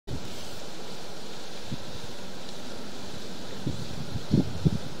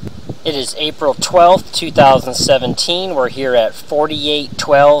It is April 12th, 2017. We're here at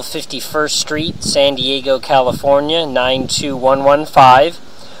 4812 51st Street, San Diego, California, 92115.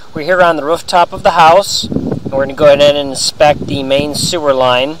 We're here on the rooftop of the house, and we're going to go ahead and inspect the main sewer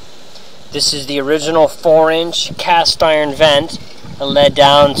line. This is the original 4-inch cast iron vent that led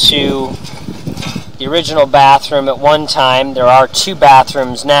down to the original bathroom at one time. There are 2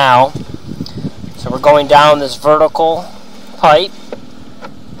 bathrooms now. So we're going down this vertical pipe.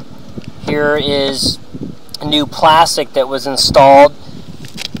 Here is new plastic that was installed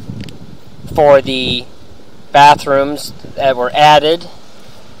for the bathrooms that were added.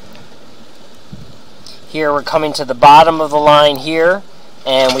 Here we're coming to the bottom of the line here,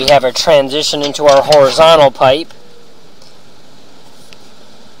 and we have a transition into our horizontal pipe.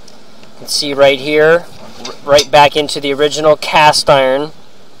 You can see right here, right back into the original cast iron.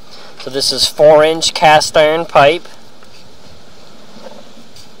 So this is 4-inch cast iron pipe.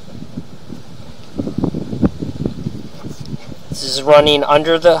 This is running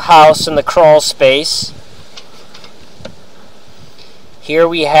under the house in the crawl space. Here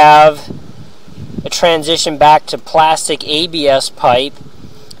we have a transition back to plastic ABS pipe.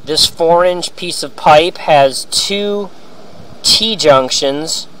 This 4-inch piece of pipe has 2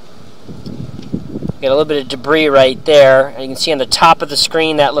 T-junctions. Got a little bit of debris right there. And you can see on the top of the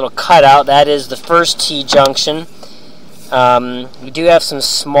screen that little cutout. That is the first T-junction. We do have some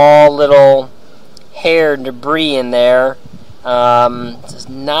small little hair debris in there. Does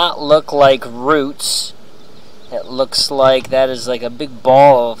not look like roots. It looks like that is like a big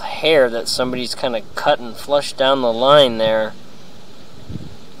ball of hair that somebody's kind of cut and flushed down the line there.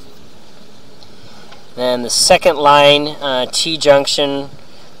 Then the second line, T-junction,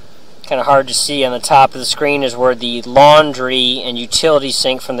 kind of hard to see on the top of the screen, is where the laundry and utility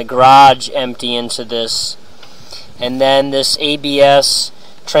sink from the garage empty into this. And then this ABS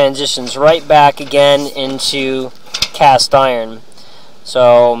transitions right back again into cast iron.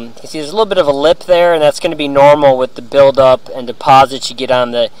 So you can see there's a little bit of a lip there, and that's going to be normal with the buildup and deposits you get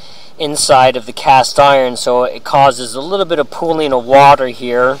on the inside of the cast iron, so it causes a little bit of pooling of water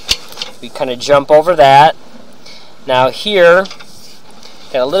here. We kind of jump over that. Now here,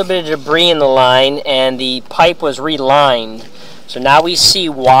 got a little bit of debris in the line, and the pipe was relined. So now we see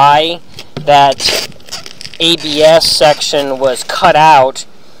why that ABS section was cut out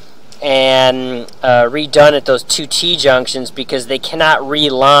and redone at those 2 T-junctions, because they cannot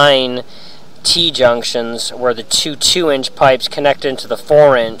reline T-junctions where the 2 2-inch pipes connect into the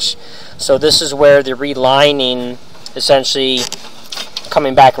 4-inch. So this is where the relining, essentially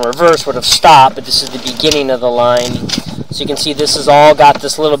coming back in reverse, would have stopped, but this is the beginning of the line. So you can see this has all got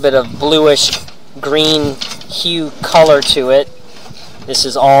this little bit of bluish green hue color to it. This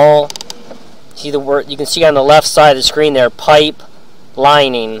is all, see the word, you can see on the left side of the screen there, pipe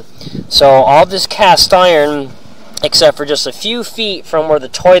lining. So all this cast iron, except for just a few feet from where the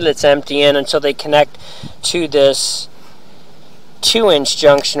toilets empty in until they connect to this 2-inch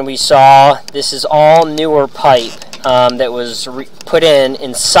junction we saw, this is all newer pipe that was put in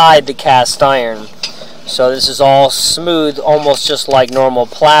inside the cast iron. So this is all smooth, almost just like normal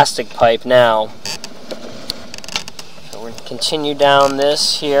plastic pipe now. So we're going to continue down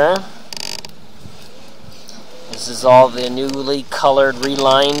this here. This is all the newly colored,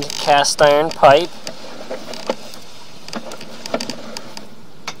 relined cast iron pipe.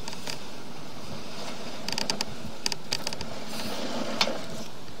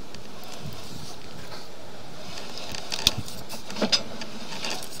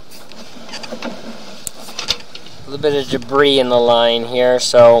 A little bit of debris in the line here,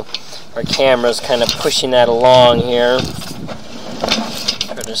 so our camera's kind of pushing that along here.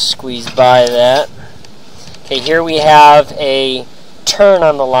 Try to squeeze by that. Okay, here we have a turn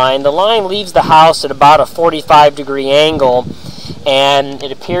on the line. The line leaves the house at about a 45-degree angle, and it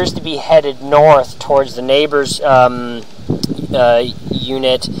appears to be headed north towards the neighbor's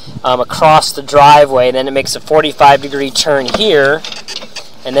unit across the driveway. Then it makes a 45-degree turn here,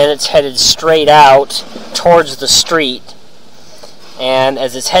 and then it's headed straight out towards the street. And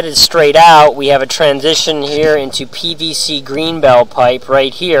as it's headed straight out, we have a transition here into PVC greenbelt pipe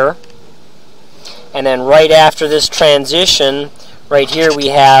right here. And then right after this transition, right here we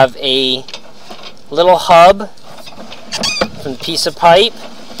have a little hub from a piece of pipe.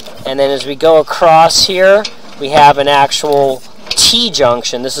 And then as we go across here, we have an actual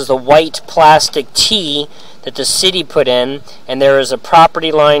T-junction. This is a white plastic T that the city put in, and there is a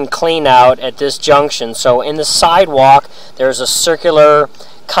property line clean out at this junction. So in the sidewalk, there's a circular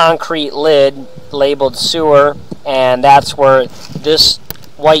concrete lid labeled sewer, and that's where this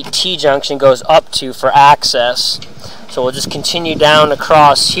white T-junction goes up to for access. So we'll just continue down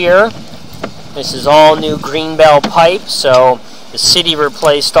across here. This is all new Greenbelt pipe, so the city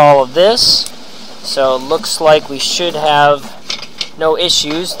replaced all of this. So it looks like we should have no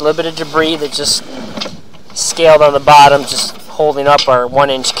issues. A little bit of debris that just scaled on the bottom, just holding up our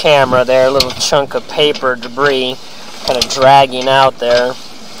 1-inch camera there. A little chunk of paper debris kind of dragging out there.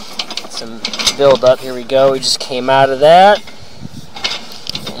 Some build-up. Here we go. We just came out of that.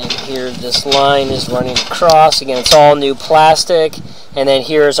 And here this line is running across. Again, it's all new plastic. And then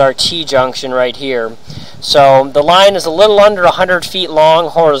here's our T-junction right here. So the line is a little under 100 feet long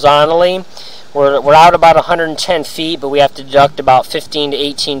horizontally. We're out about 110 feet, but we have to deduct about 15 to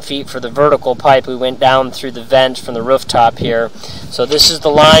 18 feet for the vertical pipe. We went down through the vent from the rooftop here. So this is the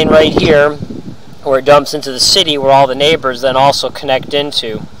line right here where it dumps into the city, where all the neighbors then also connect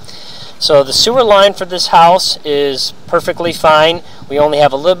into. So the sewer line for this house is perfectly fine. We only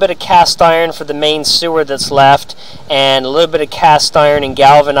have a little bit of cast iron for the main sewer that's left, and a little bit of cast iron and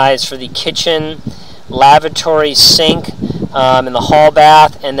galvanized for the kitchen, lavatory, sink, and the hall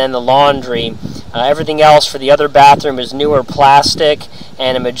bath, and then the laundry. Everything else for the other bathroom is newer plastic,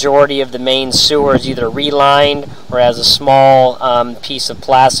 and a majority of the main sewer is either relined or has a small piece of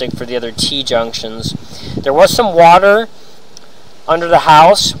plastic for the other T-junctions. There was some water under the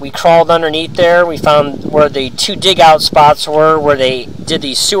house. We crawled underneath there. We found where the 2 dig-out spots were, where they did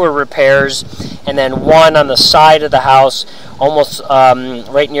these sewer repairs, and then one on the side of the house, almost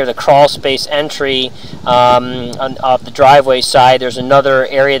right near the crawl space entry off the driveway side. There's another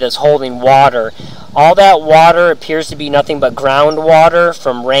area that's holding water. All that water appears to be nothing but groundwater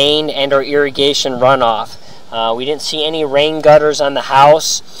from rain and or irrigation runoff. We didn't see any rain gutters on the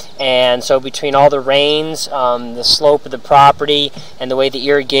house, and so between all the rains, the slope of the property, and the way the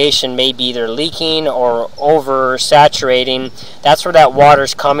irrigation may be either leaking or oversaturating, that's where that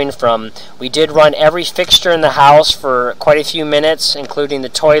water's coming from. We did run every fixture in the house for quite a few minutes, including the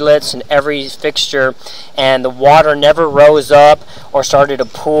toilets and every fixture, and the water never rose up or started to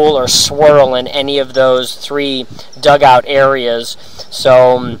pool or swirl in any of those 3 dugout areas.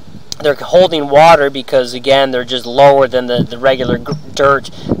 So they're holding water because, again, they're just lower than the regular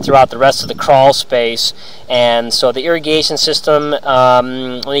dirt throughout the rest of the crawl space. And so the irrigation system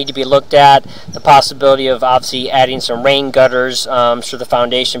will need to be looked at. The possibility of obviously adding some rain gutters, I'm sure the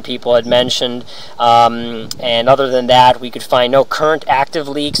foundation people had mentioned. And other than that, we could find no current active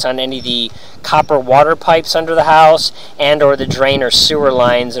leaks on any of the copper water pipes under the house and or the drain or sewer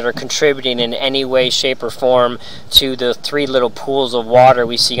lines that are contributing in any way, shape, or form to the 3 little pools of water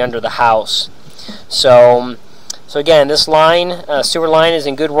we see under the house. So again, this line, sewer line, is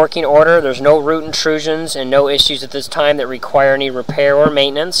in good working order. There's no root intrusions and no issues at this time that require any repair or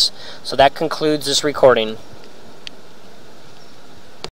maintenance. So that concludes this recording.